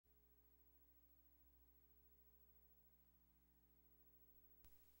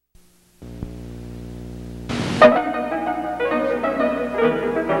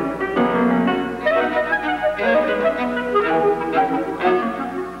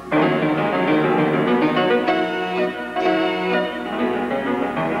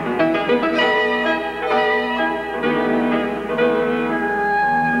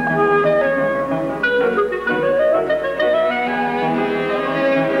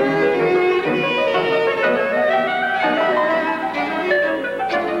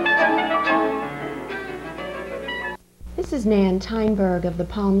is Nan Tynberg of the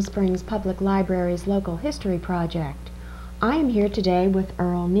Palm Springs Public Library's Local History Project. I am here today with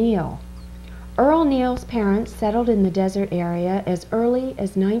Earl Neel. Earl Neel's parents settled in the desert area as early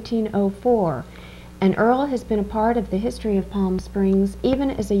as 1904, and Earl has been a part of the history of Palm Springs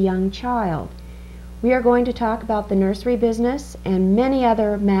even as a young child. We are going to talk about the nursery business and many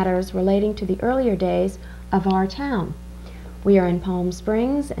other matters relating to the earlier days of our town. We are in Palm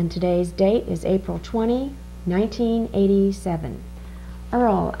Springs, and today's date is April 20, 1987.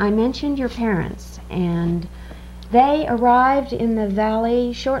 Earl, I mentioned your parents, and they arrived in the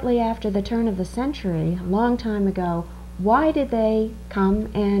valley shortly after the turn of the century, a long time ago. Why did they come,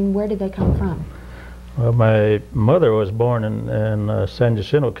 and where did they come from? Well, my mother was born in San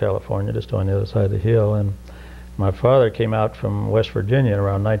Jacinto, California, just on the other side of the hill, and my father came out from West Virginia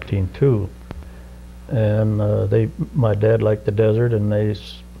around 1902. And my dad liked the desert, and they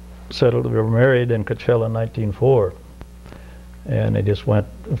settled. They were married in Coachella in 1904, and they just went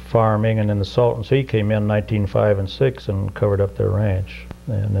farming. And then the Salton Sea came in 1905 and 6 and covered up their ranch.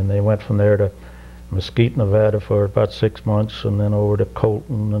 And then they went from there to Mesquite, Nevada for about 6 months, and then over to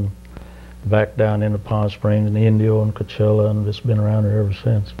Colton and back down into Palm Springs and Indio and Coachella, and just been around there ever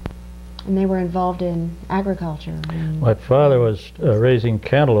since. And they were involved in agriculture. My father was raising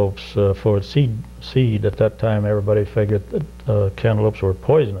cantaloupes for seed. At that time, everybody figured that cantaloupes were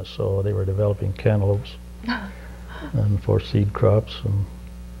poisonous, so they were developing cantaloupes and for seed crops.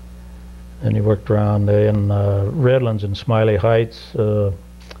 And he worked around in Redlands and Smiley Heights. That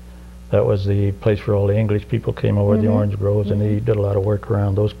was the place where all the English people came over, the orange groves, and he did a lot of work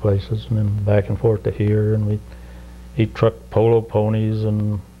around those places. And then back and forth to here, and he trucked polo ponies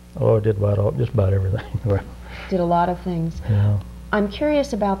and did just about everything. Did a lot of things. Yeah. I'm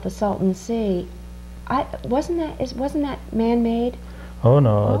curious about the Salton Sea. Wasn't that man-made? Oh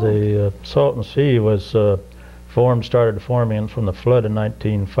no, the Salton Sea was started forming from the flood in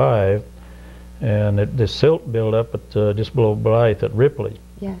 1905, and the silt built up at just below Blythe at Ripley.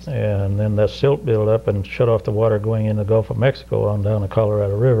 Yes. And then that silt built up and shut off the water going in the Gulf of Mexico on down the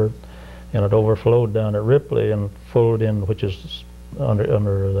Colorado River, and it overflowed down at Ripley and flowed in, which is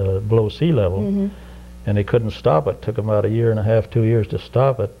under the below sea level, and they couldn't stop it. It took them about 1.5 years, 2 years to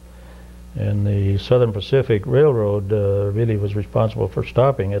stop it, and the Southern Pacific Railroad really was responsible for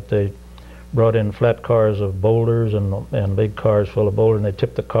stopping it. They brought in flat cars of boulders and big cars full of boulders, and they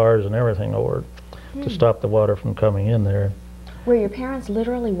tipped the cars and everything over to stop the water from coming in there. Were your parents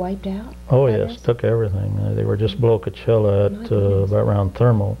literally wiped out? Oh yes, took everything. They were just below Coachella at about around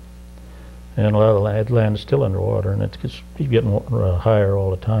Thermal. And a lot of the land is still underwater, and it's getting higher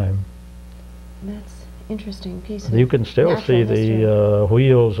all the time. That's interesting piece. You can still see the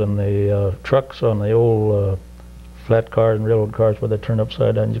wheels and the trucks on the old flat cars and railroad cars where they turn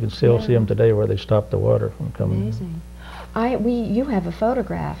upside down. You can still see them today where they stop the water from coming. Amazing. You have a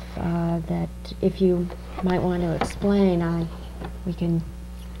photograph that, if you might want to explain, we can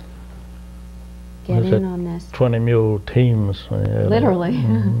get in on this. 20 mule teams. Literally.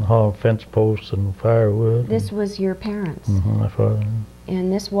 Hauling fence posts and firewood. This was your parents. My father.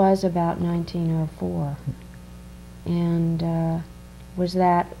 And this was about 1904. And was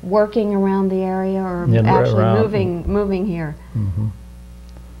that working around the area, or actually moving here?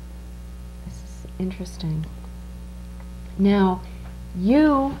 This is interesting. Now,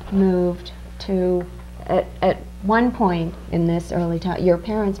 you moved to, at one point in this early time, your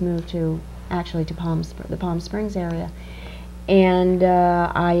parents moved to the Palm Springs area, and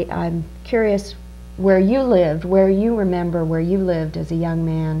I'm curious where you lived, where you remember where you lived as a young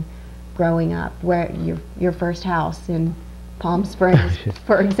man growing up, where your first house in Palm Springs,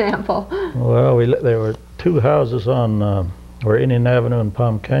 for example. Well, there were two houses on where Indian Avenue and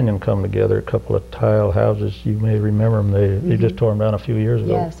Palm Canyon come together, a couple of tile houses. You may remember them. They just tore them down a few years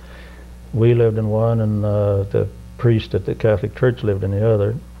ago. Yes. We lived in one, and the priest at the Catholic Church lived in the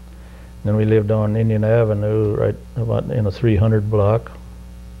other. Then we lived on Indian Avenue, right about in the 300 block.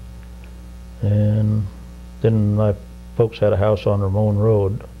 And then my folks had a house on Ramon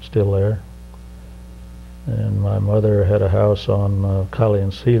Road, still there. And my mother had a house on Collie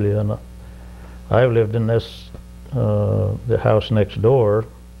and Celia. And I've lived in this, the house next door.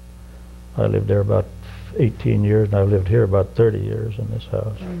 I lived there about 18 years, and I've lived here about 30 years in this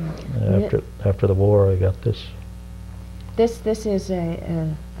house. After the war, I got this. This is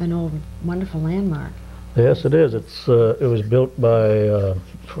an old, wonderful landmark. Yes, it is. It was built by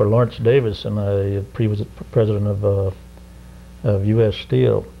for Lawrence Davis, and he was president of U.S.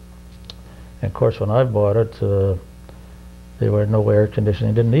 Steel. And of course, when I bought it, There were no air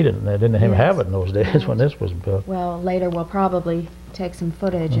conditioning. Didn't need it. They didn't even have it in those days Right. when this was built. Well, later we'll probably take some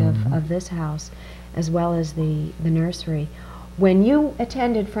footage of this house, as well as the nursery. When you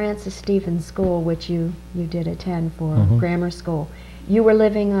attended Francis Stevens School, which you did attend for grammar school, you were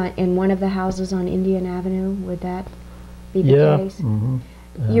living in one of the houses on Indian Avenue. Would that be the case?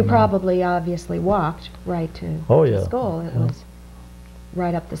 You probably obviously walked right to school. It was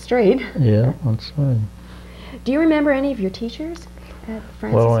right up the street. Yeah, that's right. Do you remember any of your teachers at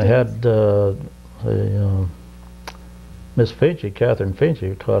Francis Well, I Stevens? had Miss Finchy, Catherine Finchy,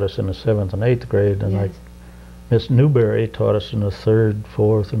 who taught us in the 7th and 8th grade, and Miss Newberry taught us in the 3rd,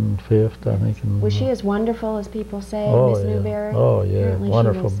 4th, and 5th, I think. And, was she as wonderful as people say, oh, Miss yeah. Newberry? Oh, yeah, Apparently she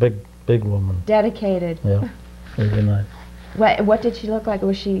wonderful, was big woman. dedicated. Yeah, very nice. What did she look like?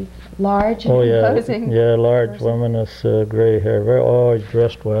 Was she large and Oh, yeah, imposing? yeah, large woman with gray hair, always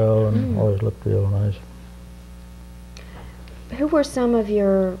dressed well, and always looked real nice. Who were some of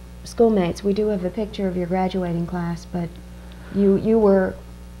your schoolmates? We do have a picture of your graduating class, but you were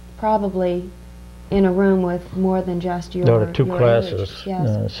probably in a room with more than just your There were two your classes, age.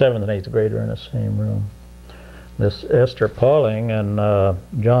 Yes. 7th and 8th grade were in the same room. This Esther Pauling and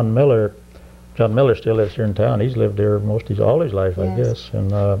John Miller. John Miller still lives here in town. He's lived here all his life, I guess.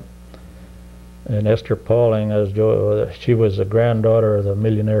 And Esther Pauling, she was the granddaughter of the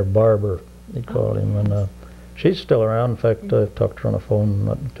millionaire barber, they called him. And she's still around. In fact, I talked to her on the phone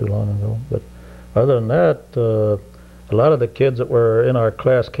not too long ago. But other than that, a lot of the kids that were in our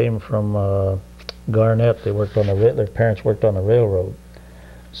class came from Garnett. They worked on their parents worked on the railroad.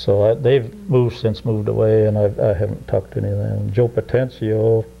 So they've since moved away, and I haven't talked to any of them. Joe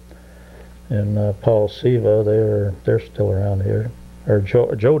Potencio and Paul Siva, they're still around here. Or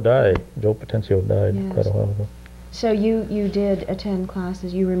Joe died. Joe Potencio died quite a while ago. So you did attend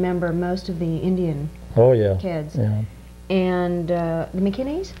classes. You remember most of the Indian kids. Yeah. And the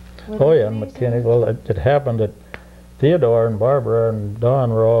McKinneys? Oh yeah, McKinney. Well, it happened that Theodore and Barbara and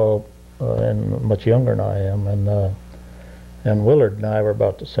Don were all and much younger than I am, and Willard and I were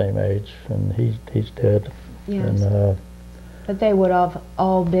about the same age, and he's dead. Yes. And, but they would have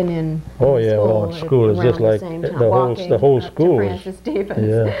all been in oh yeah, school, well, school is just like the whole school. Francis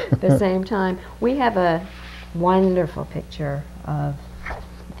Stevens at the same time. We have a wonderful picture of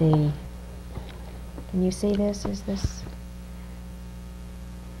the. Can you see this? Is this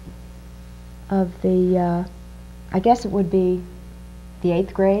of the? I guess it would be the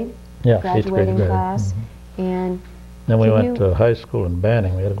 8th grade graduating class, and then we went to high school in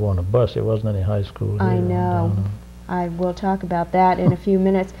Banning. We had to go on a bus. There wasn't any high school here. I know. I will talk about that in a few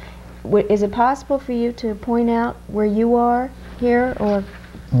minutes. Is it possible for you to point out where you are here, or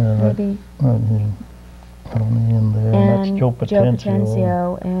maybe? I don't know in there. And that's Joe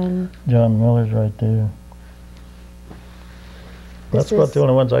Potencio and John Miller's right there. That's about the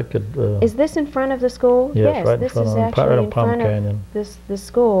only ones I could. Is this in front of the school? Yes, right in this front is of actually right in on Palm front Canyon. of the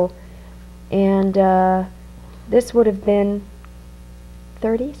school, and this would have been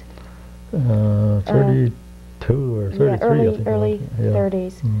 30s. 32 or 33, I think. Early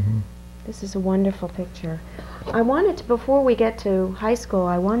 30s. This is a wonderful picture. I wanted to, before we get to high school,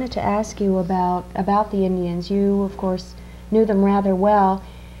 I wanted to ask you about the Indians. You, of course, knew them rather well.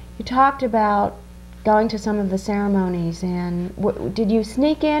 You talked about going to some of the ceremonies, and did you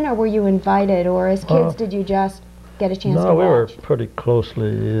sneak in, or were you invited, or as kids did you just get a chance to watch? No, we were pretty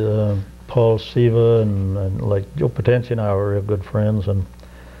closely. Paul Siva and like Joe Potencia and I were real good friends, and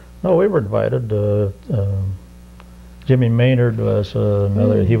no, we were invited. Jimmy Maynard was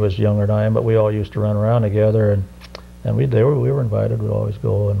another. He was younger than I am, but we all used to run around together, and we were invited. We'd always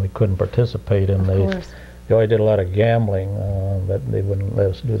go, and we couldn't participate in the. They always did a lot of gambling, but they wouldn't let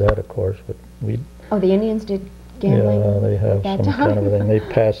us do that, of course. But we. Oh, the Indians did gambling. Yeah, they have some kind of thing. They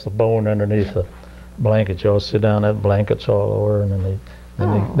pass the bone underneath the blankets. You all sit down, that blanket's all over, and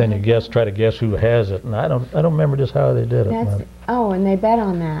then you try to guess who has it. And I don't remember just how they did it. And they bet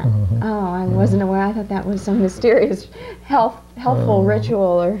on that. Oh, I wasn't aware. I thought that was some mysterious healthful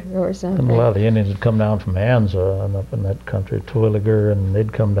ritual or something. And a lot of the Indians would come down from Anza and up in that country, Terwilliger, and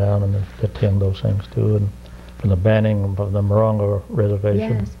they'd come down and attend those things too, and from the Banning of the Morongo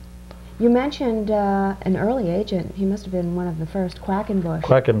Reservation. Yes. You mentioned an early agent. He must have been one of the first, Quackenbush.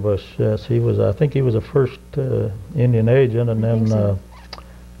 Quackenbush, yes. He was. I think he was the first Indian agent, and then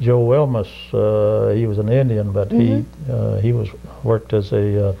Joe Wellmus. He was an Indian, but he worked as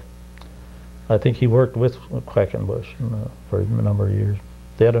a. I think he worked with Quackenbush for a number of years.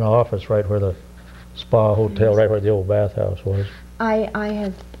 They had an office right where the spa hotel, right where the old bathhouse was. I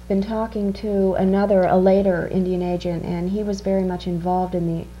have been talking to a later Indian agent, and he was very much involved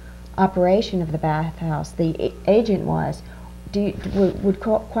in the operation of the bathhouse. The agent was. would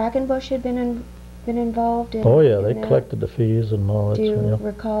Quackenbush had been involved in? Oh yeah, in they that? collected the fees and all that. Do you Yeah.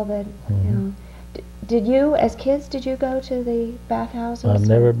 recall that? Mhm. You know, did you, as kids, did you go to the bathhouses? I've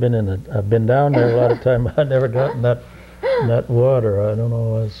never been in it. I've been down there a lot of time. I never got in that water. I don't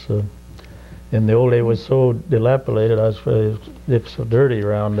know. In the old days, it was so dilapidated. It's so dirty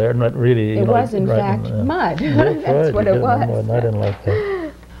around there. Not really. It was in fact mud. That's what it was. Mud. I didn't like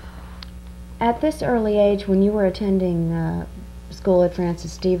that. At this early age, when you were attending school at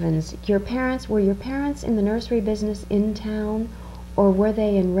Francis Stevens, were your parents in the nursery business in town, or were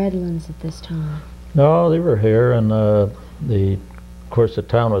they in Redlands at this time? No, they were here, and of course, the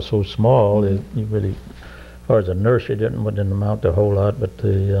town was so small. Mm-hmm. You really, as far as a nursery, didn't amount to a whole lot. But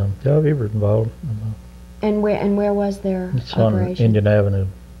yeah, we were involved. And where was their It's on operation? Indian Avenue.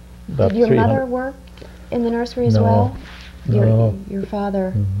 Did your mother work in the nursery as well? No. Your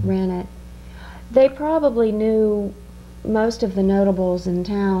father ran it. They probably knew most of the notables in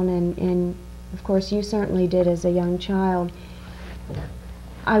town, and of course you certainly did as a young child.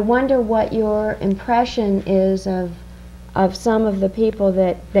 I wonder what your impression is of some of the people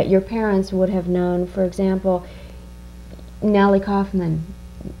that your parents would have known. For example, Nellie Kaufman.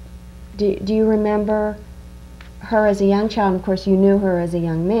 Do you remember her as a young child? Of course you knew her as a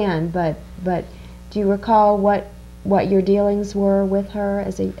young man, but do you recall what your dealings were with her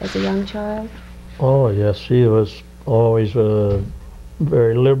as a young child? Oh yes, she was always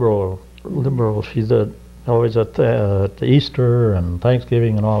very liberal. She's always at Easter and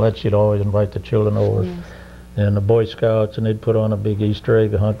Thanksgiving and all that. She'd always invite the children over, Yes. and the Boy Scouts, and they'd put on a big Easter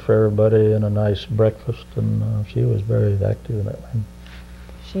egg hunt for everybody and a nice breakfast. And she was very active in that way.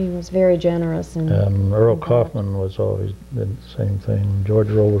 She was very generous. And Earl Kaufman was always did the same thing. George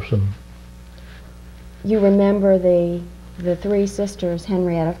Roberson. You remember the three sisters,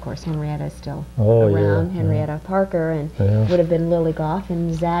 Henrietta, of course Henrietta is still around, yeah, Henrietta Parker, and yeah. would have been Lily Goff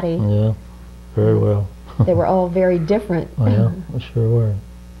and Zadie. Yeah, very well. They were all very different. Oh, yeah, they sure were.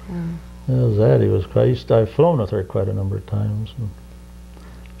 Yeah. Yeah, Zadie was I've flown with her quite a number of times.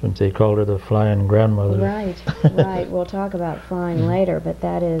 And they called her the flying grandmother. Right, right. We'll talk about flying later, but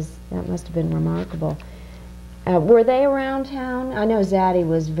that must have been remarkable. Were they around town? I know Zadie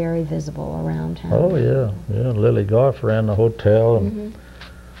was very visible around town. Oh yeah, yeah. Lily Goff ran the hotel,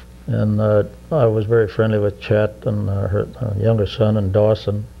 and I was very friendly with Chet and her younger son and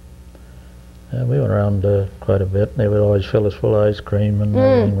Dawson. And we went around quite a bit. And they would always fill us full of ice cream, and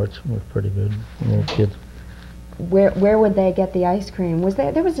everything was pretty good. Little kids. Where would they get the ice cream?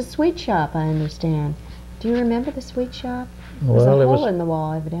 There was a sweet shop, I understand. Do you remember the sweet shop? There was a hole in the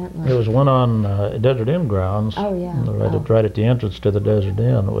wall, evidently. There was one on Desert Inn grounds. Oh, yeah. Right at the entrance to the Desert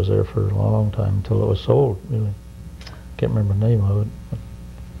Inn. It was there for a long time until it was sold, really. Can't remember the name of it.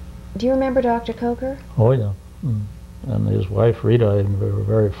 Do you remember Dr. Coker? Oh, yeah. And his wife, Rita, and we were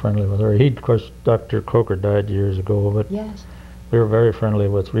very friendly with her. Of course, Dr. Coker died years ago, but yes, we were very friendly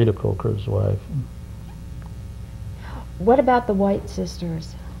with Rita Coker's wife. What about the White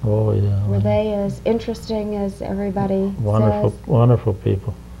sisters? Oh, yeah. Were they as interesting as everybody says? Wonderful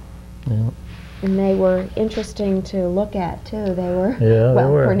people. Yeah. And they were interesting to look at, too. They were, yeah, well,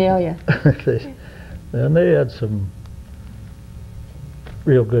 they were. Cornelia. And they had some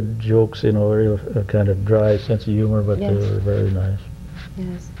real good jokes, real kind of dry sense of humor, but Yes. they were very nice.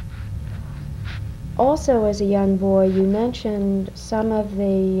 Yes. Also, as a young boy, you mentioned some of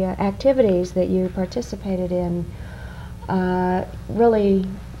the activities that you participated in. Really,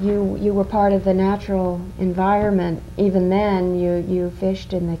 you were part of the natural environment. Even then, you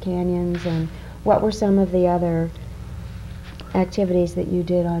fished in the canyons. And what were some of the other activities that you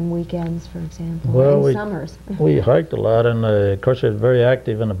did on weekends, for example, Well, in summers? We hiked a lot, and of course, I was very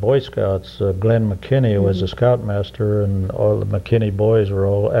active in the Boy Scouts. Glenn McKinney was the scoutmaster, and all the McKinney boys were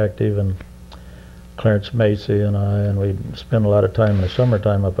all active, and Clarence Macy and I, and we spent a lot of time in the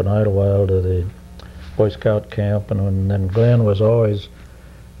summertime up in Idlewild to the Boy Scout camp, and then Glenn was always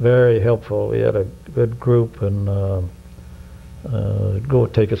very helpful. We had a good group, and go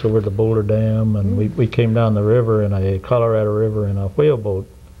take us over to the Boulder Dam, and we came down the river in a Colorado River in a whaleboat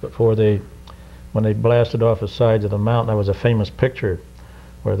when they blasted off the sides of the mountain. That was a famous picture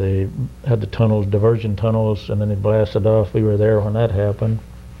where they had the tunnels, diversion tunnels, and then they blasted off. We were there when that happened,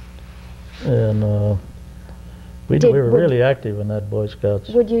 and we were really active in that Boy Scouts.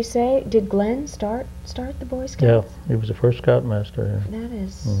 Would you say, did Glenn start the Boy Scouts? Yeah, he was the first scoutmaster here. That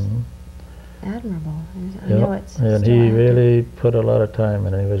is admirable. I Yeah, know it's and still he active. really put a lot of time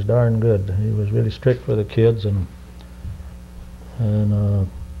in it. He was darn good. He was really strict with the kids, and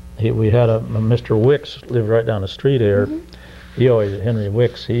we had a Mr. Wicks lived right down the street here, Henry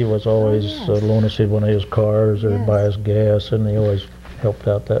Wicks, he was always yes. loan us one of his cars or Yes. buy us gas, and he always helped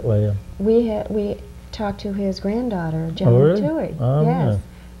out that way. We talked to his granddaughter, Joan really? Toohey. Oh, yes. yeah.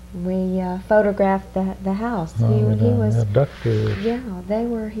 We photographed the house. Oh, he was. yeah, duck Pears. Yeah, they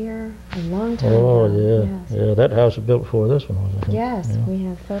were here a long time Oh, ago. yeah. Yes. Yeah, that house was built before this one was, I think. Yes, Yeah. we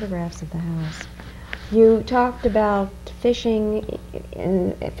have photographs of the house. You talked about fishing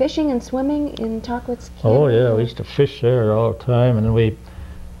and swimming in Tockwitz Canyon. Oh, yeah, we used to fish there all the time, and then we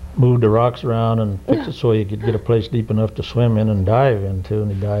moved the rocks around and fixed it so you could get a place deep enough to swim in and dive into,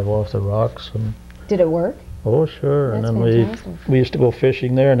 and you dive off the rocks. And Did it work? oh, sure. That's and then fantastic. we used to go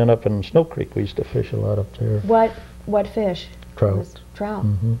fishing there, and then up in Snow Creek we used to fish a lot up there. What fish? Trout. Was trout.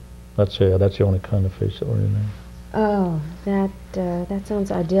 Hmm. That's the only kind of fish that were in there. Oh, that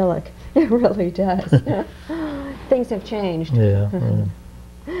sounds idyllic. It really does. Things have changed. Yeah.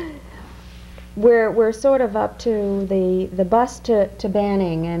 We're sort of up to the bus to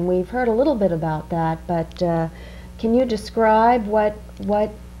Banning, and we've heard a little bit about that. But can you describe what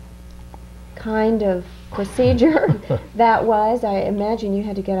kind of procedure that was? I imagine you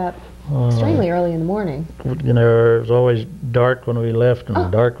had to get up extremely early in the morning. You know, it was always dark when we left and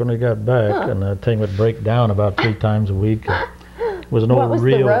dark when we got back, Huh. and the thing would break down about 3 times a week. It was no What was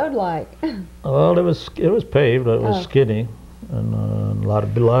real. the road like? Well, it was paved. It was Oh. skinny, and a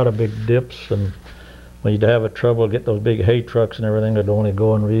lot of big dips. And when you'd have a trouble get those big hay trucks and everything, they'd only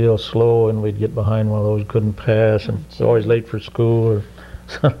going real slow, and we'd get behind one of those, couldn't pass, and gee. always late for school. Or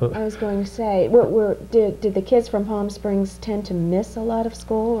I was going to say, did the kids from Palm Springs tend to miss a lot of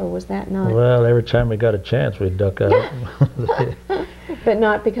school, or was that not? well, every time we got a chance, we'd duck out. But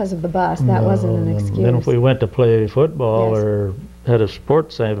not because of the bus. That wasn't an No, excuse. Then if we went to play football Yes. or had a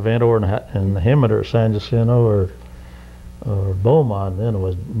sports event over in Hemet or San Jacinto or Beaumont, then it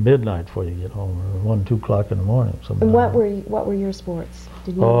was midnight before you get home, or 1, 2 o'clock in the morning. And what were your sports?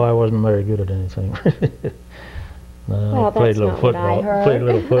 Did you? Oh, I wasn't very good at anything. No, Well, I played that's a little not what I football. heard. Played a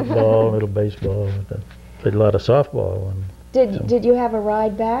little football, a little baseball. Played a lot of softball. Did you have a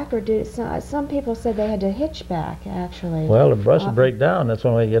ride back, or did some people said they had to hitch back actually? Well, the bus would break down. That's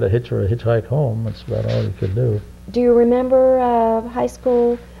when we get a hitch or a hitchhike home. That's about all you could do. Do you remember high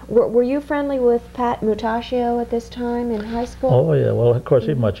school? Were you friendly with Pat Mutaccio at this time in high school? Oh yeah. Well, of course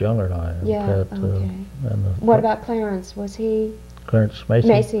he's much younger than I am. Yeah, Pat, okay. And What about Clarence? Was he? Clarence Macy?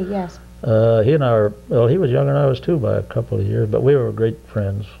 Macy, yes. He and I were, well, he was younger than I was too by a couple of years, but we were great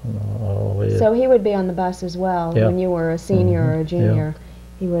friends all the way. So he would be on the bus as well Yeah. when you were a senior or a Yeah. junior.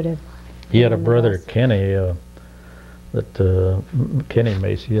 He would have. He had a on the brother, bus. Kenny, Kenny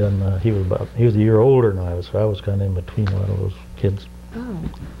Macy, and he was a year older than I was, so I was kind of in between one of those kids. Oh,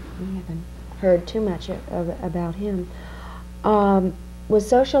 we haven't heard too much about him. Was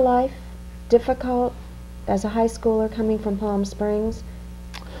social life difficult as a high schooler coming from Palm Springs?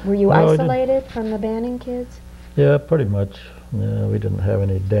 Were you Well, isolated from the Banning kids? Yeah, pretty much. Yeah, we didn't have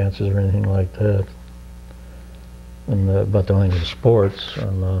any dances or anything like that. And but the only thing was sports.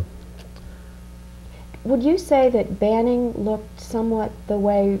 And Would you say that Banning looked somewhat the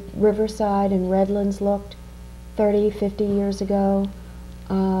way Riverside and Redlands looked 30, 50 years ago?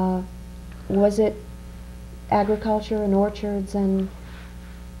 Was it agriculture and orchards, and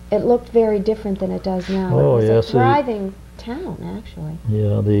it looked very different than it does now? Oh, it was yes, a thriving town, actually.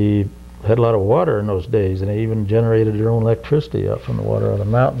 yeah, they had a lot of water in those days, and they even generated their own electricity up from the water out of the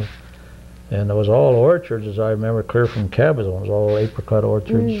mountains. And it was all orchards, as I remember, clear from Cabazon. It was all apricot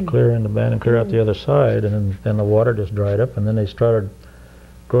orchards, clear in the band and clear out the other side. And then the water just dried up, and then they started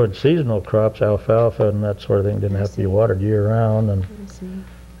growing seasonal crops, alfalfa and that sort of thing. Didn't have to be watered year round, and I see.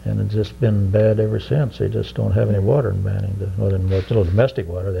 it's just been bad ever since. They just don't have any water in Banning. Other than little domestic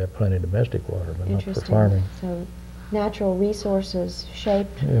water, they have plenty of domestic water, but not for Interesting. farming. So natural resources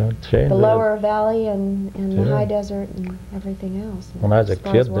shaped Yeah, it's changed. the lower valley and the Yeah. high desert and everything else. When I was a as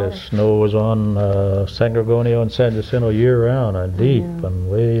far kid, as the water. snow was on San Gregorio and San Jacinto year round, and deep know. and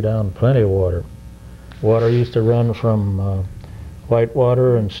way down, plenty of water. Water used to run from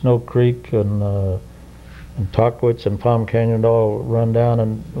Whitewater and Snow Creek and Tockwitz and Palm Canyon all run down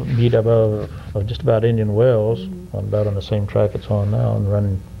and meet above just about Indian Wells, about on the same track it's on now, and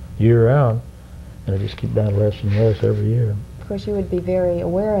run year round. And it just keep down less and less every year. Of course, you would be very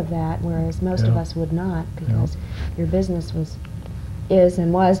aware of that, whereas most of Yeah. us would not, because your business is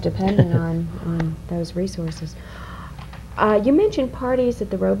and was dependent on those resources. You mentioned parties at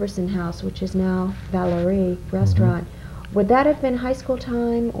the Roberson House, which is now Valerie Restaurant. Would that have been high school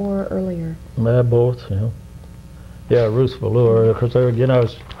time or earlier? Both, you know. Yeah, Ruth Valure, because there again I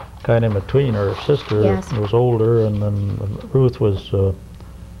was kind of in between. Her sister Yes. was older, and then Ruth was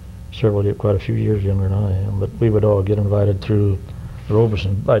quite a few years younger than I am. But we would all get invited through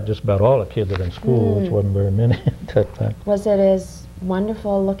Roberson by just about all the kids that were in school, which wasn't very many at that time. Was it as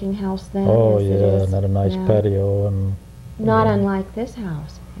wonderful looking house then? Oh as it yeah, is and had a nice now? patio and. Not unlike this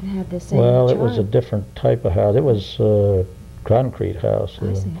house. It had the same Well, it charm. was a different type of house. It was concrete house,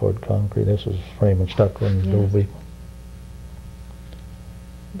 I see. poured concrete. This was frame and stucco and Yes. adobe.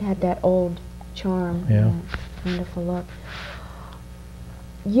 It had that old charm. Yeah. That wonderful look.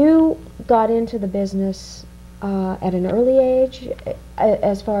 You got into the business at an early age,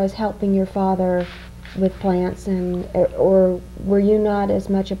 as far as helping your father with plants, or were you not as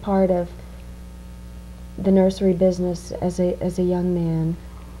much a part of the nursery business as a young man?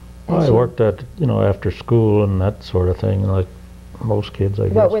 I worked at, after school and that sort of thing, like most kids, I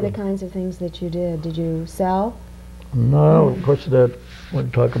guess. What were the kinds of things that you did? Did you sell? No, of course, when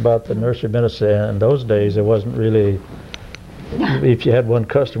you talk about the nursery business, in those days, it wasn't really, if you had one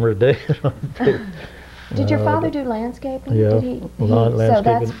customer a day. Did your father do landscaping? Yeah, Did he, landscaping. So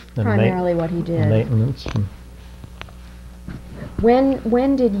that's and primarily what he did. Maintenance.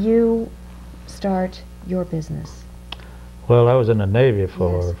 When did you start your business? Well, I was in the Navy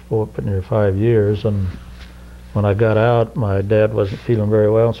for near 5 years, and when I got out, my dad wasn't feeling very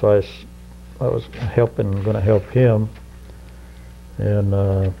well, so I was going to help him, and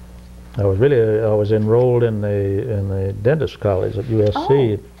I was enrolled in the dentist college at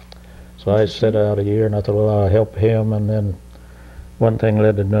USC. So I set out a year, and I thought, well, I'll help him, and then one thing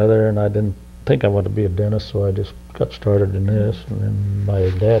led to another, and I didn't think I wanted to be a dentist, so I just got started in this, and then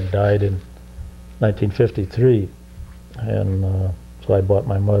my dad died in 1953, and so I bought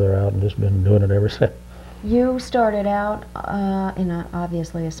my mother out and just been doing it ever since. You started out in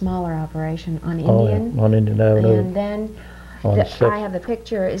obviously a smaller operation on Indian. On Indian Avenue. And then I have a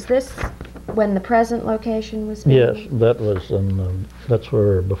picture. Is this when the present location was being Yes, that was, that's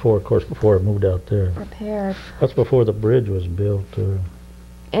where before I moved out there. prepared? That's before the bridge was built.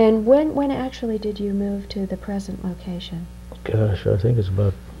 And when actually did you move to the present location? Gosh, I think it's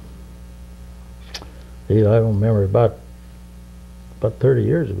about, I don't remember, about 30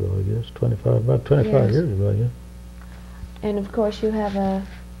 years ago, I guess, about 25 Yes. years ago, I guess. And of course you have a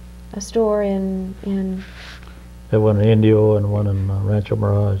store in There one in Indio and one in Rancho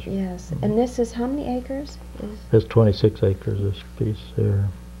Mirage. yes. And this is how many acres? It's 26 acres, this piece there.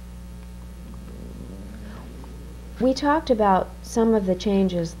 We talked about some of the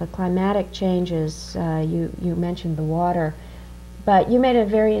changes, the climatic changes. You mentioned the water, but you made a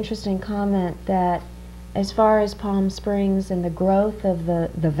very interesting comment that as far as Palm Springs and the growth of the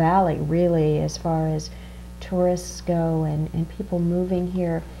valley, really, as far as tourists go and people moving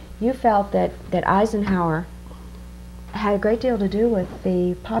here, you felt that Eisenhower had a great deal to do with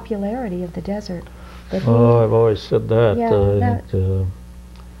the popularity of the desert. That I've always said that. Yeah,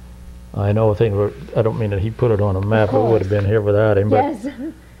 I know, I don't mean that he put it on a map, it would have been here without him, but yes.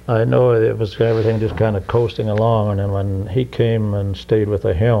 I know it was everything just kind of coasting along, and then when he came and stayed with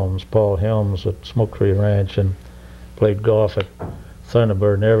the Helms, Paul Helms at Smoke Tree Ranch, and played golf at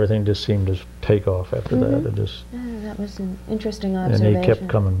Thunderbird, and everything just seemed to take off after that. It just, That was an interesting observation. and he kept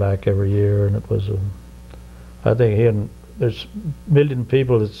coming back every year, and it was, I think there's a million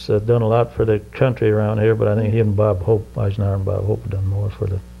people that's done a lot for the country around here, but I think he and Eisenhower and Bob Hope have done more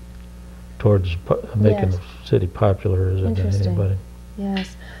towards making Yes. the city popular than Interesting. anybody.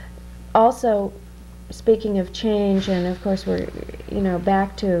 Yes. Also, speaking of change, and of course we're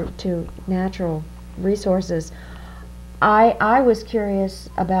back to natural resources, I was curious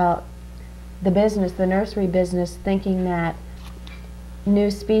about the business, the nursery business, thinking that new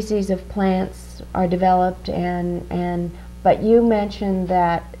species of plants are developed, but you mentioned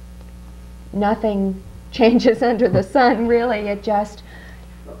that nothing changes under the sun, really. It just,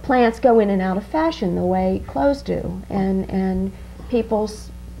 plants go in and out of fashion the way clothes do, and people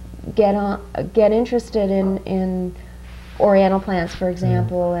get interested in oriental plants, for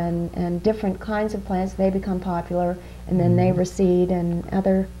example, and different kinds of plants. They become popular, and then they recede, and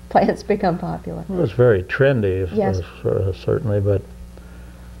other plants become popular. Well, it's very trendy, Yes. Certainly, but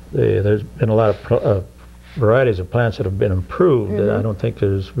there's been a lot of varieties of plants that have been improved. I don't think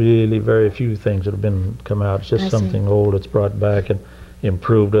there's really very few things that have come out. It's just I see. something old that's brought back and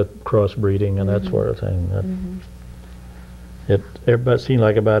improved it, crossbreeding and that sort of thing. It seems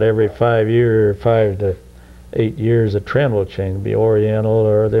like about every 5 to 8 years, a trend will change. Be Oriental,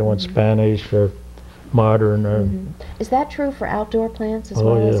 or they want Spanish, or modern. Or Is that true for outdoor plants as oh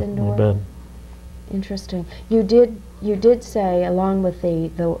well yeah, as indoor? I bet. Interesting. You did say, along with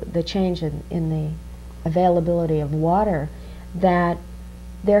the change in the availability of water, that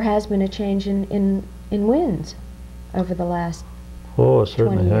there has been a change in winds over the last Oh, it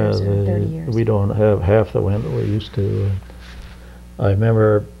certainly 20 years has. or 30 years? We don't have half the wind that we used to. I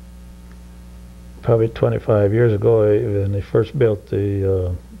remember probably 25 years ago when they first built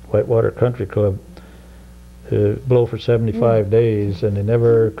the Whitewater Country Club, it blew for 75 days, and they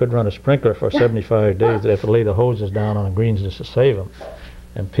never could run a sprinkler for 75 days. They have to lay the hoses down on the greens just to save them.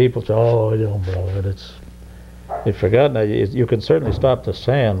 And people say, "Oh, you don't blow it." They've forgotten that you can certainly stop the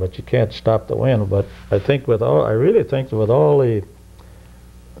sand, but you can't stop the wind. But I really think that with all the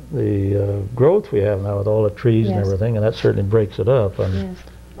growth we have now, with all the trees and everything, and that certainly breaks it up. And,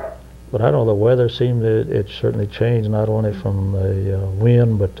 but I don't know, the weather it certainly changed, not only from the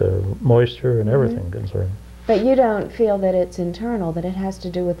wind, but the moisture and everything concerned. But you don't feel that it's internal, that it has to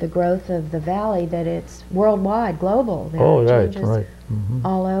do with the growth of the valley, that it's worldwide, global. There are changes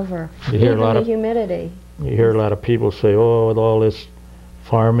all over. You hear even a lot the of humidity. You hear a lot of people say, "Oh, with all this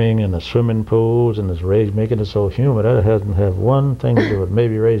farming and the swimming pools and this making it so humid, that doesn't have one thing to do with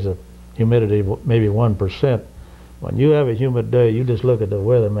maybe raise the humidity maybe 1%. When you have a humid day, you just look at the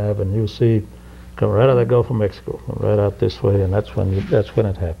weather map and you see come right out of the Gulf of Mexico, come right out this way, and that's when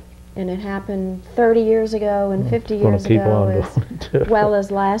it happened. And it happened 30 years ago and 50 years ago, as well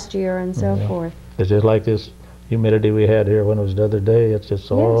as last year and so forth. It's just like this humidity we had here when it was the other day. It's just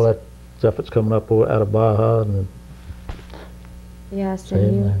all that stuff that's coming up out of Baja. And yes,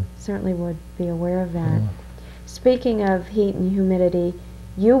 and you certainly would be aware of that. Speaking of heat and humidity,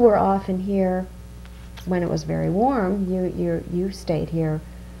 you were often here when it was very warm. You stayed here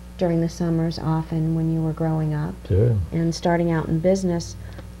during the summers often when you were growing up and starting out in business.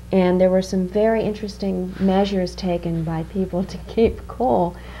 And there were some very interesting measures taken by people to keep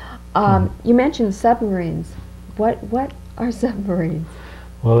cool. You mentioned submarines. What are submarines?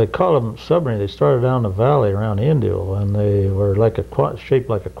 Well, they call them submarines. They started down the valley around Indio, and they were like shaped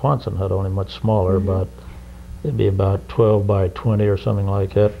like a Quonset hut, only much smaller. It'd be about 12 by 20 or something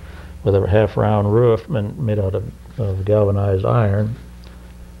like that, with a half-round roof made out of galvanized iron.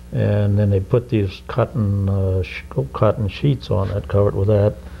 And then they put these cotton sheets on that, covered with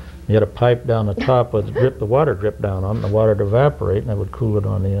that. You had a pipe down the top with the water drip down on it, and the water would evaporate, and that would cool it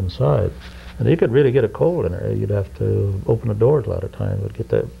on the inside. And you could really get a cold in there. You'd have to open the doors a lot of times. Would get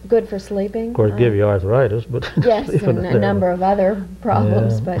that. Good for sleeping? Of course, give you arthritis, but yes, and a number of other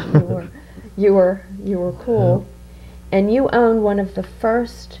problems. But you were cool, and you owned one of the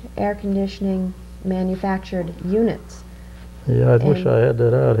first air conditioning manufactured units. Yeah, I wish I had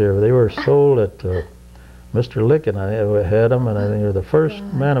that out here. They were sold at Mr. Licken. I had them, and I think they're the first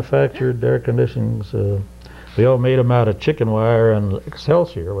manufactured air conditionings. We all made them out of chicken wire and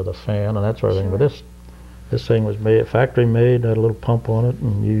Excelsior with a fan and that sort of thing. But this thing was factory made, had a little pump on it,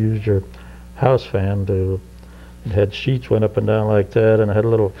 and you used your house fan to. It had sheets went up and down like that, and it had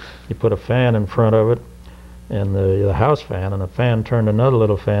you put a fan in front of it, and the house fan, and the fan turned another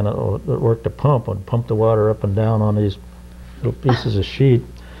little fan that worked a pump and pumped the water up and down on these little pieces of sheet.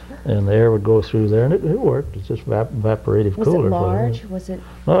 And the air would go through there, and it worked. It's just evaporative cooler. Was it large? Was it?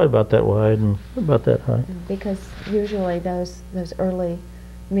 No, about that wide and about that high. Because usually those early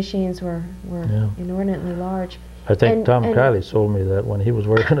machines were inordinately large. I think Tom Kiley sold me that when he was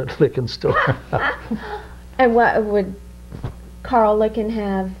working at Licken store. And what would Carl Licken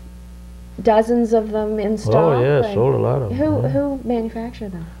have? Dozens of them in stock? Oh yeah, sold a lot of them. Who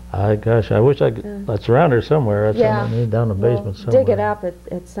manufactured them? I wish I could. That's around here somewhere. That's down the basement somewhere. Dig it up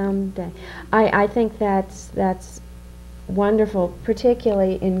at some day. I think that's wonderful,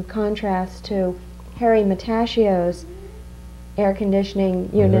 particularly in contrast to Harry Matashio's air conditioning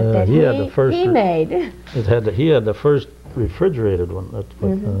unit that he made. He had the first refrigerated one.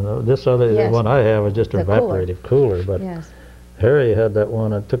 This other one I have is just an evaporative cooler. But Harry had that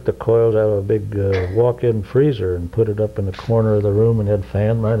one. I took the coils out of a big walk-in freezer and put it up in the corner of the room and had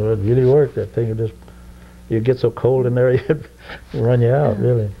fan right. It really worked. That thing you'd get so cold in there it'd run you out,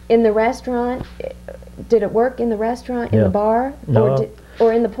 really. In the restaurant, did it work in the restaurant, in the bar, no,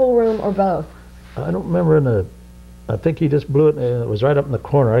 or in the pool room, or both? I don't remember I think he just blew it, and it was right up in the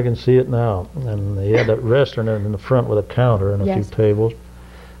corner. I can see it now. And he had that restaurant in the front with a counter and a few tables.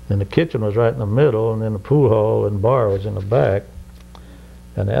 And the kitchen was right in the middle, and then the pool hall and bar was in the back.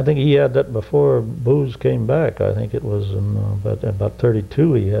 And I think he had that before booze came back. I think it was in about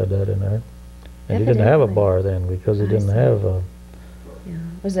 32 he had that in there. And he didn't have a bar then because he didn't have a... Yeah,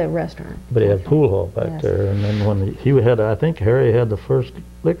 it was a restaurant. But he had a pool hall back there. And then when I think Harry had the first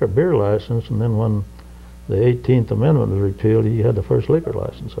beer license, and then when the 18th Amendment was repealed, he had the first liquor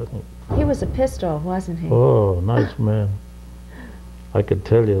license, I think. He was a pistol, wasn't he? Oh, nice man. I could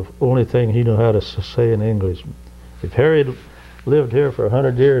tell you, the only thing he knew how to say in English. If Harry had lived here for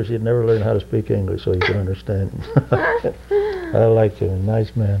 100 years, he'd never learn how to speak English so he could understand him. I liked him.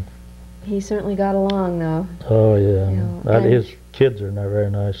 Nice man. He certainly got along, though. Oh, yeah. You know, His kids are not very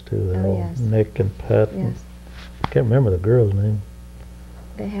nice, too. They're all yes. Nick and Pat. Yes. I can't remember the girl's name.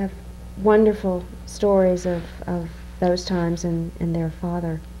 They have wonderful stories of those times and their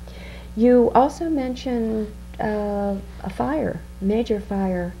father. You also mentioned a major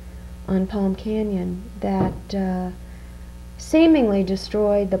fire on Palm Canyon that seemingly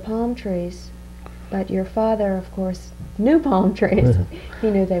destroyed the palm trees, but your father, of course, knew palm trees.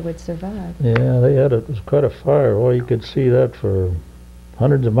 He knew they would survive. Yeah, it was quite a fire. Well, you could see that for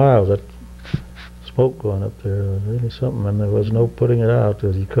hundreds of miles, that smoke going up there. It was really something, and there was no putting it out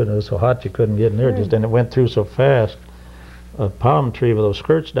because it was so hot you couldn't get in there. And it went through so fast. A palm tree with those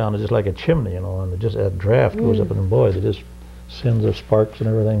skirts down is just like a chimney, and just that draft goes up, and boy, it just sends the sparks and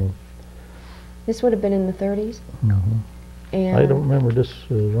everything. This would have been in the 30s? And I don't remember this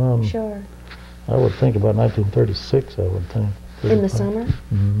around. Sure. I would think about 1936, I would think. In the summer?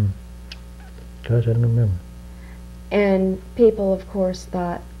 Gosh, I don't remember. And people, of course,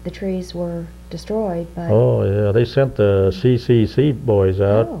 thought the trees were destroyed, but... Oh, yeah, they sent the CCC boys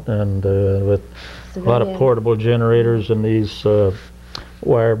out, and with a lot of portable generators and these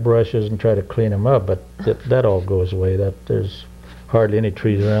wire brushes and try to clean them up, but that all goes away. There's hardly any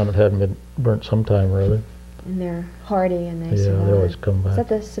trees around that hadn't been burnt sometime or other. And they're hardy and they survive. Yeah, they always come back. Is that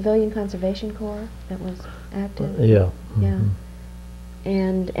the Civilian Conservation Corps that was active? Yeah. Yeah.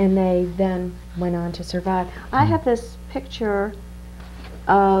 And they then went on to survive. I have this picture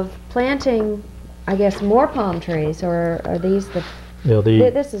of planting, I guess, more palm trees, or are these the... Yeah,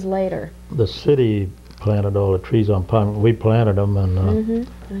 this is later. The city planted all the trees on palm. We planted them, and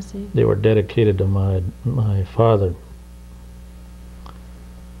I see. They were dedicated to my father.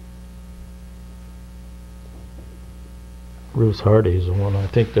 Ruth Hardy is the one, I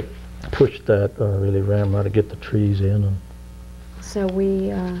think, that pushed that, really ran out to get the trees in. And so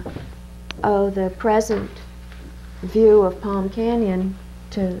we owe the present view of Palm Canyon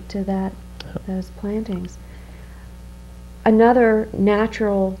to those plantings. Another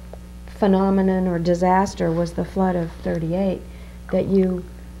natural phenomenon or disaster was the flood of '38 that you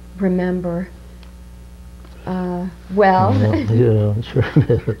remember well. Yeah, sure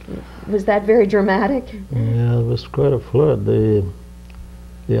did. Was that very dramatic? Yeah, it was quite a flood.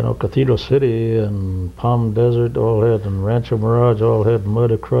 Cathedral City and Palm Desert and Rancho Mirage all had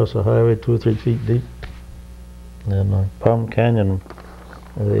mud across the highway 2 or 3 feet deep. And Palm Canyon,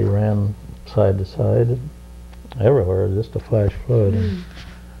 they ran side to side. Everywhere, just a flash flood. And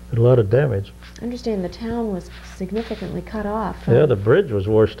a lot of damage. I understand the town was significantly cut off. Yeah, the bridge was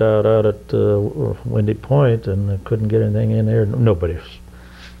washed out at Windy Point, and they couldn't get anything in there. Nobody was.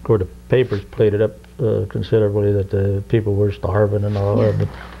 Of course, the papers played it up considerably that the people were starving and all that, but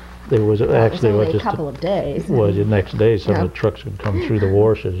there was actually it was only a couple of days. Was the next day some of the trucks would come through the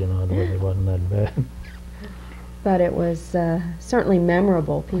washes, it wasn't that bad. But it was certainly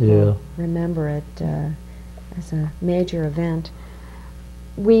memorable. People remember it as a major event.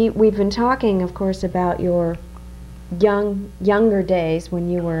 We've been talking, of course, about your younger days when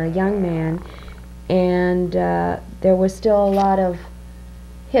you were a young man, and there was still a lot of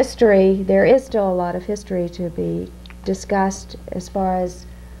history. There is still a lot of history to be discussed as far as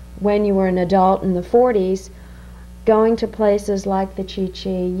when you were an adult in the 40s, going to places like the Chi-Chi.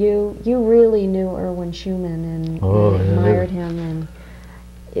 You really knew Erwin Schumann and admired him, and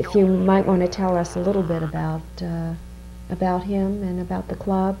if you might want to tell us a little bit about him and about the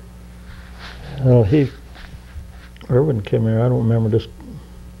club. Well, Erwin came here, I don't remember, this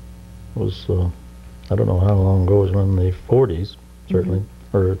was, I don't know how long ago, it was in the 40s, certainly,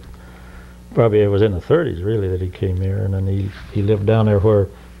 or probably it was in the 30s, really, that he came here, and then he lived down there where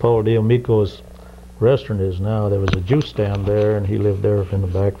Paul D'Amico's restaurant is now. There was a juice stand there, and he lived there in the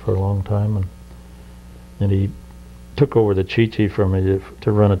back for a long time, and he took over the Chi-Chi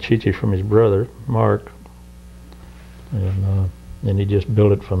to run a Chi-Chi from his brother, Mark, and he just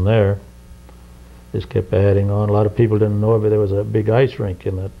built it from there. Just kept adding on. A lot of people didn't know it, but there was a big ice rink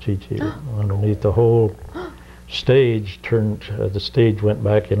in that Chi-Chi. Underneath the whole stage the stage went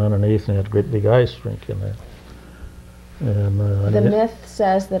back in underneath, and had a great big ice rink in there. And the myth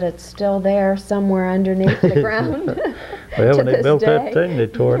says that it's still there somewhere underneath the ground. Well, when they built that thing, they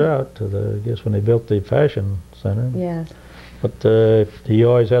tore it out. I guess when they built the fashion center. Yes. But he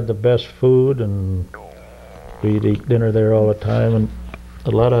always had the best food, and we'd eat dinner there all the time. And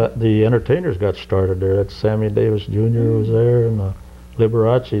a lot of the entertainers got started there. That's Sammy Davis Jr. was there, and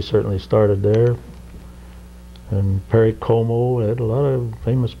Liberace certainly started there. And Perry Como, had a lot of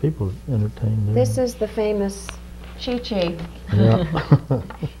famous people entertained there. This is the famous Chi-Chi. Yeah.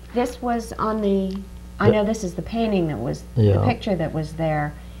 This was on the I know this is the painting that was, the picture that was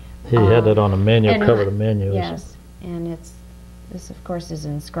there. He had it on the menu, cover the menus. Yes, and this of course is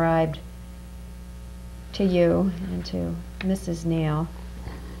inscribed to you and to Mrs. Neel.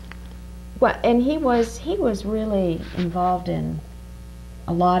 Well, and he was really involved in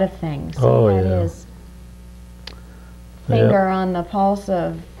a lot of things. Oh, he had his finger on the pulse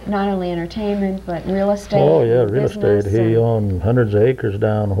of not only entertainment but real estate. Oh yeah, real estate. He owned hundreds of acres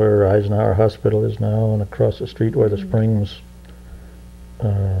down where Eisenhower Hospital is now, and across the street where the Springs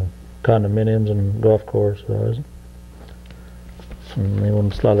condominiums and golf course was. And they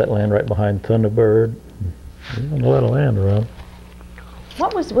owned a lot of that land right behind Thunderbird. He owned a lot of land around.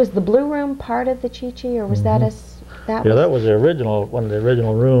 What was the Blue Room part of the Chi-Chi, or was that that was the original, one of the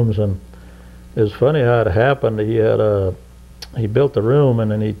original rooms, and it was funny how it happened. He built the room, and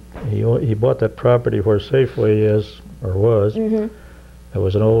then he bought that property where Safeway is, or was. It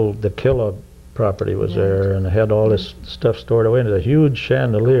was an old Daquila property was there, and it had all this stuff stored away in a huge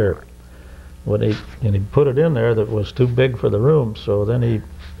chandelier. When he put it in there, that was too big for the room, so then he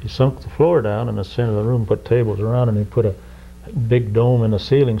sunk the floor down in the center of the room, put tables around, and he put a big dome in the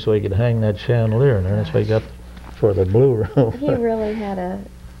ceiling so he could hang that chandelier in there. That's what he got for the Blue Room. He really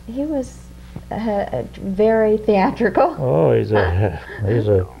he was very theatrical. Oh, he's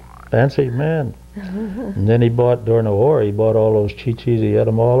a fancy man. And then he bought, during the war, he bought all those Chi-Chis. He had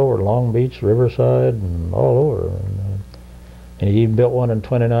them all over, Long Beach, Riverside, and all over. And he built one in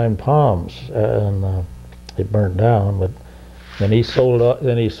 29 Palms, and it burnt down. But then he sold out.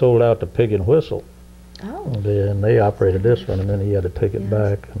 Then he sold out to Pig and Whistle. Oh. And they operated this one, and then he had to take it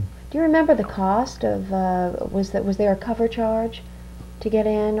back. Do you remember the cost of? Was there a cover charge to get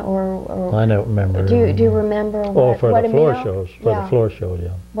in, or I don't remember. Do you remember what? For what the floor shows. For the floor show,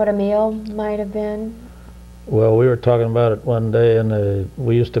 yeah. What a meal might have been. Well, we were talking about it one day, and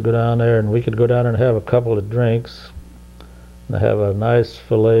we used to go down there, and we could go down and have a couple of drinks, and have a nice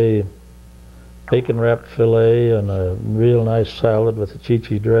fillet, bacon-wrapped fillet, and a real nice salad with a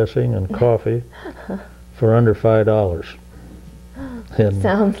Chi-Chi dressing and coffee for under $5. And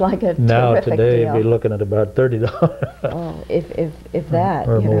sounds like a now terrific today deal. be looking at about $30. Oh, if that,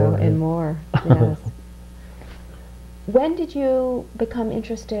 or more, and more. Yes. When did you become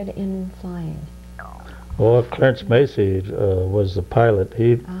interested in flying? Well, Clarence Macy was the pilot.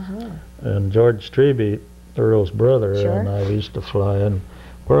 He and George Strebe, Earl's brother, and I used to fly. And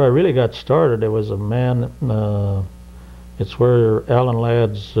where I really got started, there was a man. It's where Alan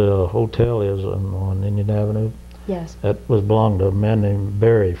Ladd's hotel is on Indian Avenue. Yes. That belonged to a man named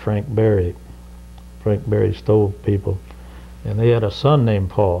Barry, Frank Barry stove people. And they had a son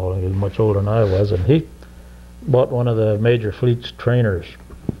named Paul. He was much older than I was, and he bought one of the Major Fleet's trainers.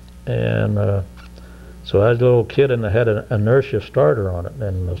 And so I was a little kid, and I had an inertia starter on it.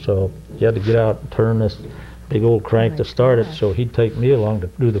 And so you had to get out and turn this big old crank to start it. So he'd take me along to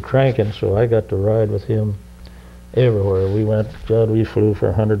do the cranking, so I got to ride with him everywhere. We went, God, we flew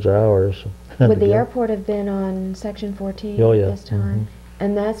for hundreds of hours. Would the airport have been on Section 14 at this time?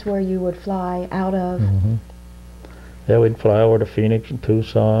 And that's where you would fly out of? Yeah, we'd fly over to Phoenix and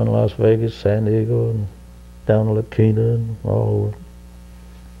Tucson, Las Vegas, San Diego, and down to La Quinta and all over.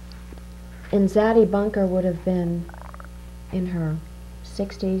 And Zadie Bunker would have been in her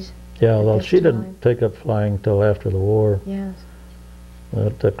 60s? Yeah, although she didn't take up flying till after the war. Yes.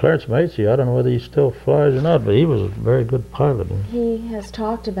 But Clarence Macy, I don't know whether he still flies or not, but he was a very good pilot. He has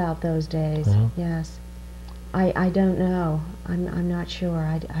talked about those days, yes. I don't know. I'm not sure.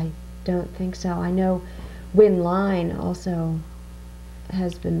 I don't think so. I know Win Line also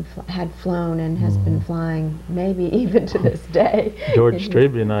had flown and has been flying, maybe even to this day. George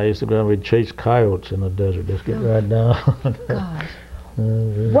Strebe and I used to go and we'd chase coyotes in the desert, just get right down. God.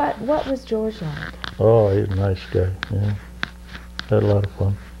 What was George like? Oh, he's a nice guy, yeah. Had a lot of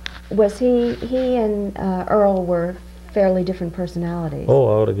fun. Was he and Earl were fairly different personalities? Oh,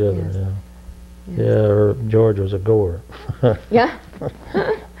 altogether, yeah. Yeah, George was a goer. Yeah.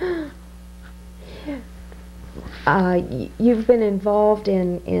 You've been involved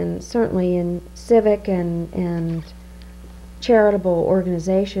in certainly in civic and charitable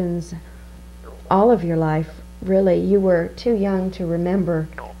organizations all of your life. Really, you were too young to remember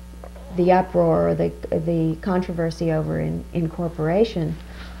the uproar or the controversy over incorporation,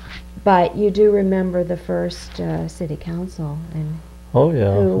 but you do remember the first city council and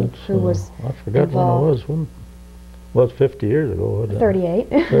who was I forgot involved. when it was. Well, it's 50 years ago. Wasn't it? 38.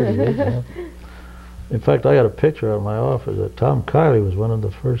 38, yeah. In fact, I got a picture out of my office that Tom Kiley was one of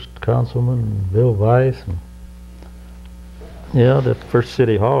the first councilmen, and Bill Weiss. And yeah, the first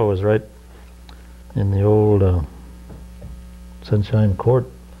city hall was right in the old Sunshine Court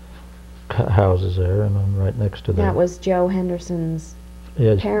houses there, and then right next to That was Joe Henderson's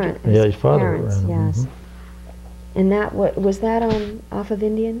yeah, parent. Yeah, his father parents, ran it. yes. And that was that on off of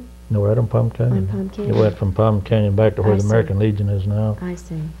Indian? No, right on Palm Canyon. On Palm Canyon. It went from Palm Canyon back to where the American Legion is now. I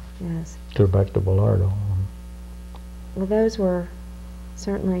see. Yes. To back to Bellardo. Well, those were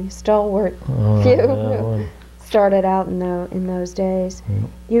certainly stalwart Oh, few. yeah, well, Started out in those days. yeah.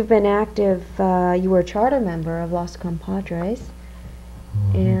 You've been active. You were a charter member of Los Compadres.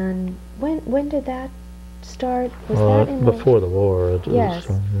 And when did that start? Was that in before the war? It Yes.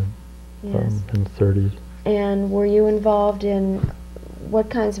 was, Yes. in the 30s. And were you involved in what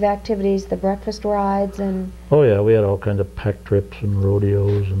kinds of activities? The breakfast rides and Oh yeah, we had all kinds of pack trips and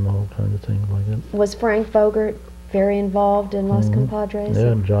rodeos and all kinds of things like that. was Frank Bogart very involved in Los Compadres? Yeah,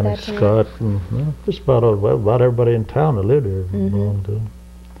 at and Johnny that time? Scott, and just about everybody in town that lived here belonged to.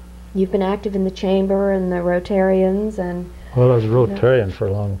 You've been active in the chamber and the Rotarians and Well, I was a Rotarian for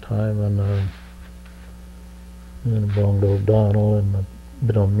a long time, and belonged to O'Donnell, and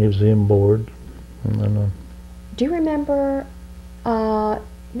been on the museum board. And then, do you remember, no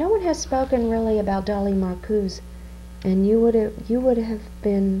one has spoken really about Dolly Marcoux, and you would have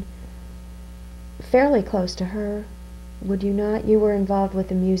been fairly close to her, would you not? You were involved with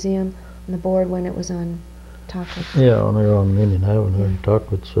the museum on the board when it was on Tockwitz. yeah, on there on Indian Avenue in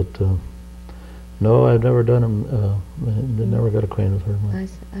Tockwitz. No, I've never done them. Never got acquainted with her.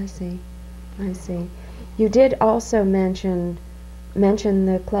 I see. I see. You did also mention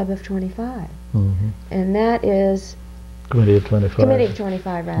the Club of 25, and that is Committee of 25. Committee of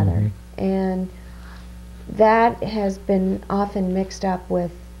 25, rather, and that has been often mixed up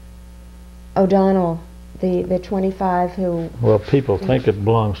with O'Donnell, the 25 who. Well, people think it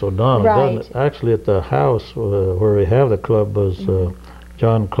belongs to O'Donnell, Right. doesn't it? Actually, at the house where we have the club was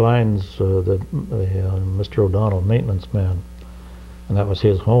John Klein's, Mr. O'Donnell maintenance man, and that was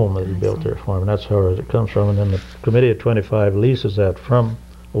his home that he built there for him, and that's how it comes from. And then the Committee of 25 leases that from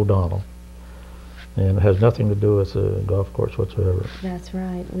O'Donnell, and it has nothing to do with the golf course whatsoever. That's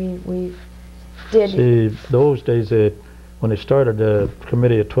right. We did. See, those days, when they started the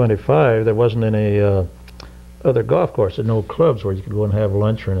Committee of 25, there wasn't any other golf courses, no clubs where you could go and have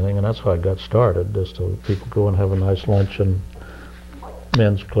lunch or anything, and that's how it got started, just so people go and have a nice lunch and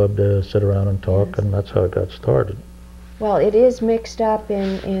men's club to sit around and talk, and that's how it got started. Well, it is mixed up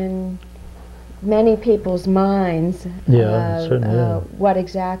in many people's minds. Yeah, certainly is. What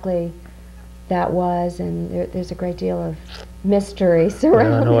exactly that was, and there's a great deal of mystery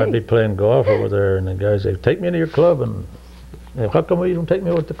surrounding. Yeah, I know I'd be playing golf over there, and the guys say, "Take me to your club," and how come you don't take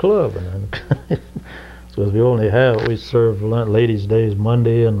me with the club? And then so we serve ladies' days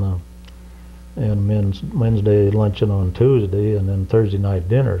Monday and men's Wednesday luncheon on Tuesday, and then Thursday night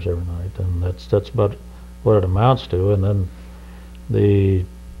dinners every night, and that's about what it amounts to. And then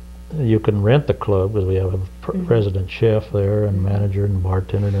you can rent the club because we have a resident chef there and manager and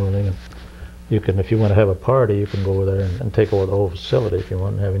bartender and everything. And you can, if you want to have a party, you can go over there and take over the whole facility if you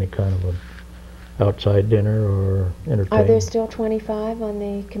want to have any kind of an outside dinner or entertainment. Are there still 25 on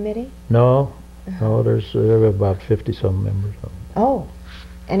the committee? No, there are about 50-some members. Oh,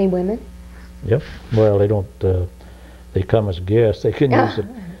 any women? Yep. Well, they don't. They come as guests. They can use it.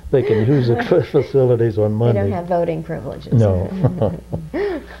 They can use the facilities on Monday. They don't have voting privileges. No.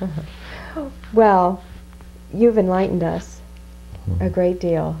 Well, you've enlightened us a great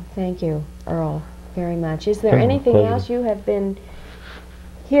deal. Thank you, Earl, very much. Is there anything pleasure. else? You have been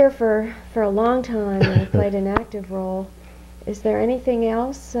here for a long time and have played an active role. Is there anything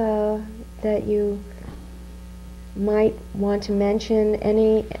else that you might want to mention?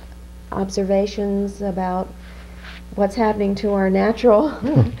 Any observations about what's happening to our natural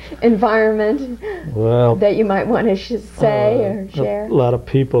environment that you might want to say or share? A lot of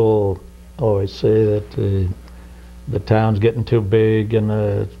people always say that the town's getting too big,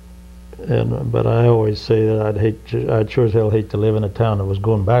 but I always say that I'd sure as hell hate to live in a town that was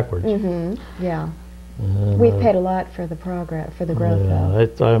going backwards. Yeah. And, We've paid a lot for the progress, for the growth,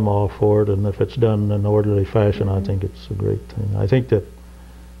 though. I'm all for it, and if it's done in an orderly fashion, I think it's a great thing. I think that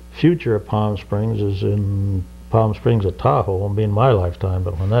future of Palm Springs is in Palm Springs at Tahoe. Won't be in my lifetime,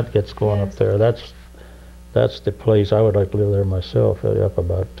 but when that gets going up there, that's the place I would like to live there myself, up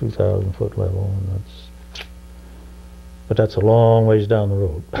about 2,000 foot level, and but that's a long ways down the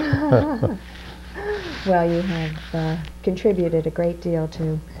road. Well, you have contributed a great deal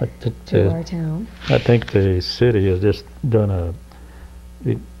to our town. I think the city has just done a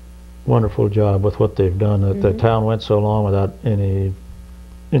wonderful job with what they've done. The town went so long without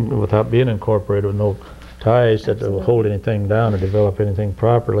without being incorporated, with no ties that will hold anything down or develop anything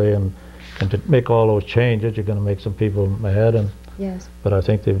properly, and to make all those changes, you're going to make some people mad, and Yes. But I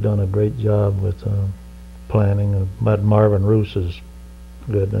think they've done a great job with planning. Marvin Roos is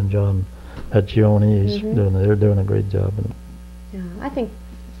good, and John Accioni, they're doing a great job. Yeah, I think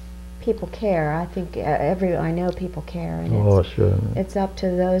people care. I think I know people care, and Sure. It's up to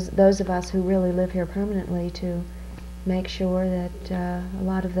those of us who really live here permanently to make sure that a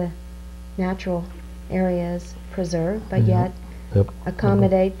lot of the natural areas preserved, but yet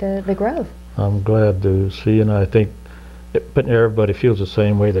accommodate the growth. I'm glad to see, and I think everybody feels the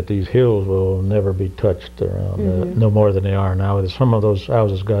same way, that these hills will never be touched around, no more than they are now. Some of those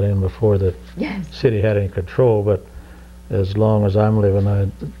houses got in before the city had any control, but as long as I'm living, I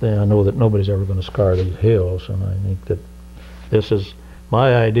know that nobody's ever going to scar these hills, and I think that this is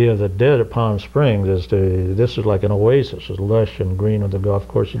my idea of the desert. Palm Springs this is like an oasis. It's lush and green with the golf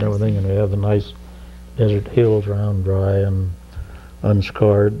course and everything, and we have the nice desert hills around, dry and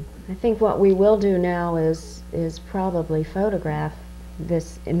unscarred. I think what we will do now is probably photograph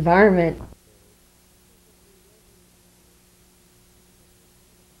this environment.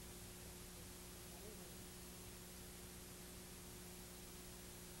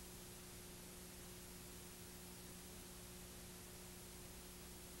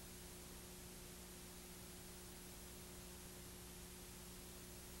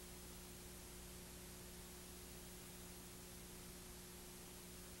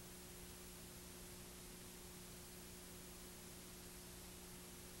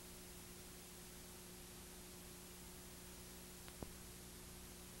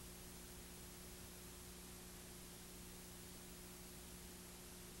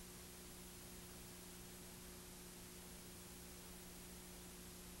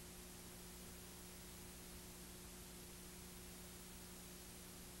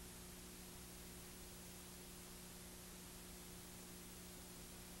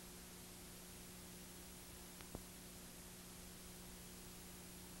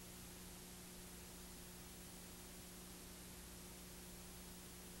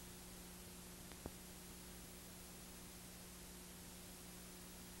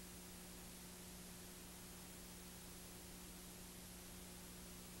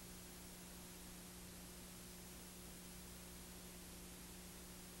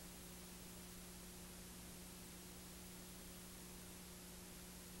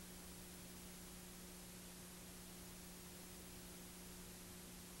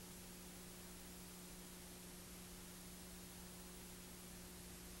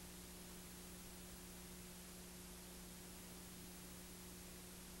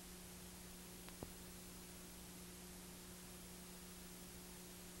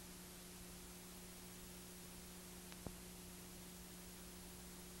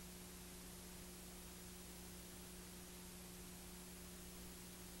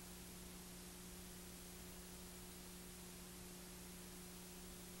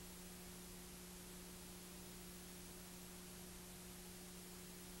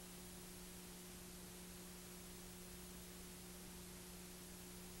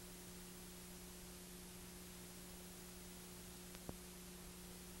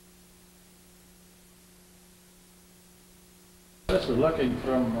 This is looking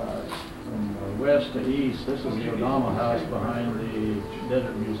from west to east. This is the Odama house behind the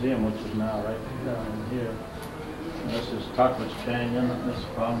Desert Museum, which is now right down in here. And this is Tockwitz Canyon, this is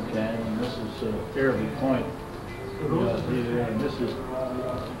Palm Canyon, this is Fairview Point. And this is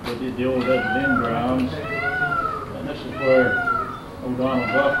the old Desert Inn grounds. And this is where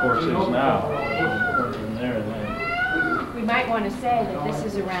Odama Golf Course is now. It wasn't in there then. We might want to say that this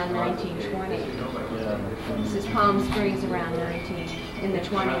is around 1920. Yeah. This is Palm Springs around in the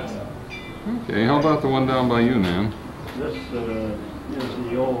 20s. Okay, how about the one down by you, Nan? This is the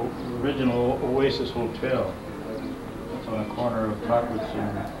original Oasis Hotel. It's on the corner of Tockwitz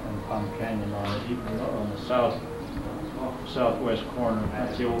and Palm Canyon on the southwest corner.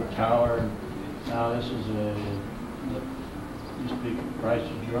 That's the old tower. Now this is used to be Price's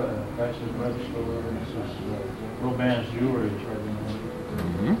drugstore, and this is Roban's Jewelry right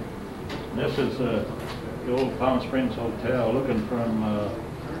in there. This is the old Palm Springs Hotel. Looking from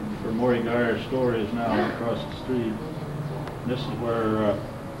where Maury Geyer's store is now, across the street. This is where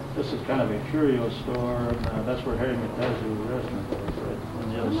this is kind of a curio store, and that's where Harry McCallum's restaurant is, right on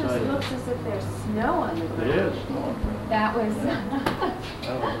the other side. It looks as if there's snow on the ground. There is snow on the ground. That was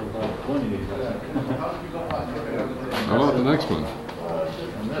about 20 years ago. How about the next one?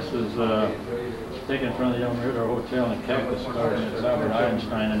 And this is taken in front of the Young Ritter Hotel in Cactus Garden. It's Albert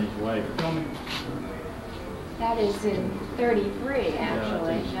Einstein and his wife. That is in 33,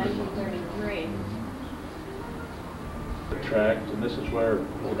 actually, 1933. The tract, and this is where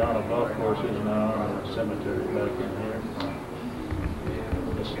O'Donnell Golf Course is now, and the cemetery back in here.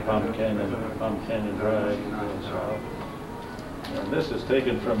 This is Palm Canyon Drive going south. And this is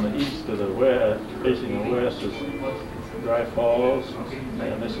taken from the east to the west, facing the west is Dry Falls,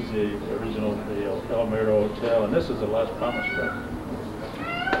 and this is the original El Mirado Hotel, and this is the Las Palmas structure.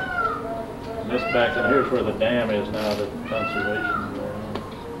 And this back in here's where the dam is now, the conservation zone.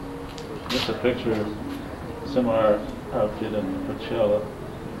 This is a picture of similar outfit in Coachella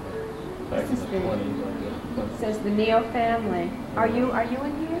back in the 20s. It says the Neel family. Are you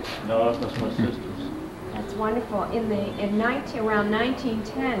in here? No, that's my sister's. That's wonderful. Around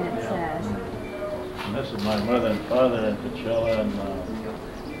 1910 it says. And this is my mother and father in Coachella in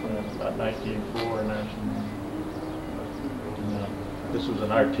about 1904. This was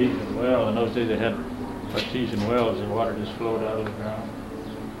an artesian well. In those days they had artesian wells. The water just flowed out of the ground.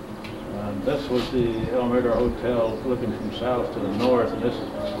 This was the El Mirado Hotel looking from south to the north, and this is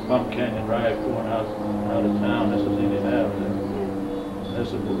Palm Canyon Drive going out of town. This is Indian Avenue. And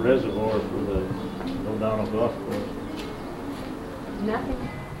this is the reservoir for the O'Donnell Golf Course. Nothing.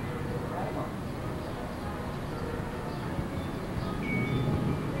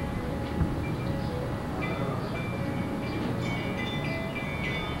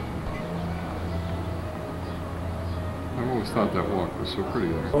 I've always thought that walk was so pretty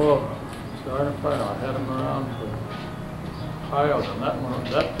there. Oh, starting to find I had them around for piles, and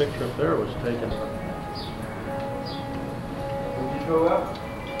that picture up there was taken. Would you go up?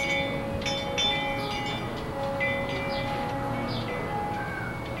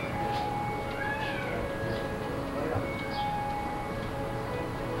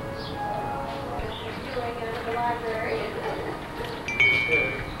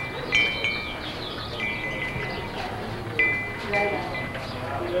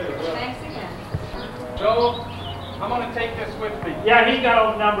 Thanks again. Joe, I'm gonna take this with me. Yeah, he's got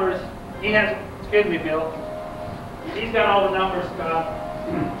all the numbers. He has, excuse me, Bill. He's got all the numbers,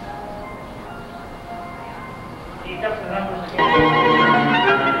 He's got the numbers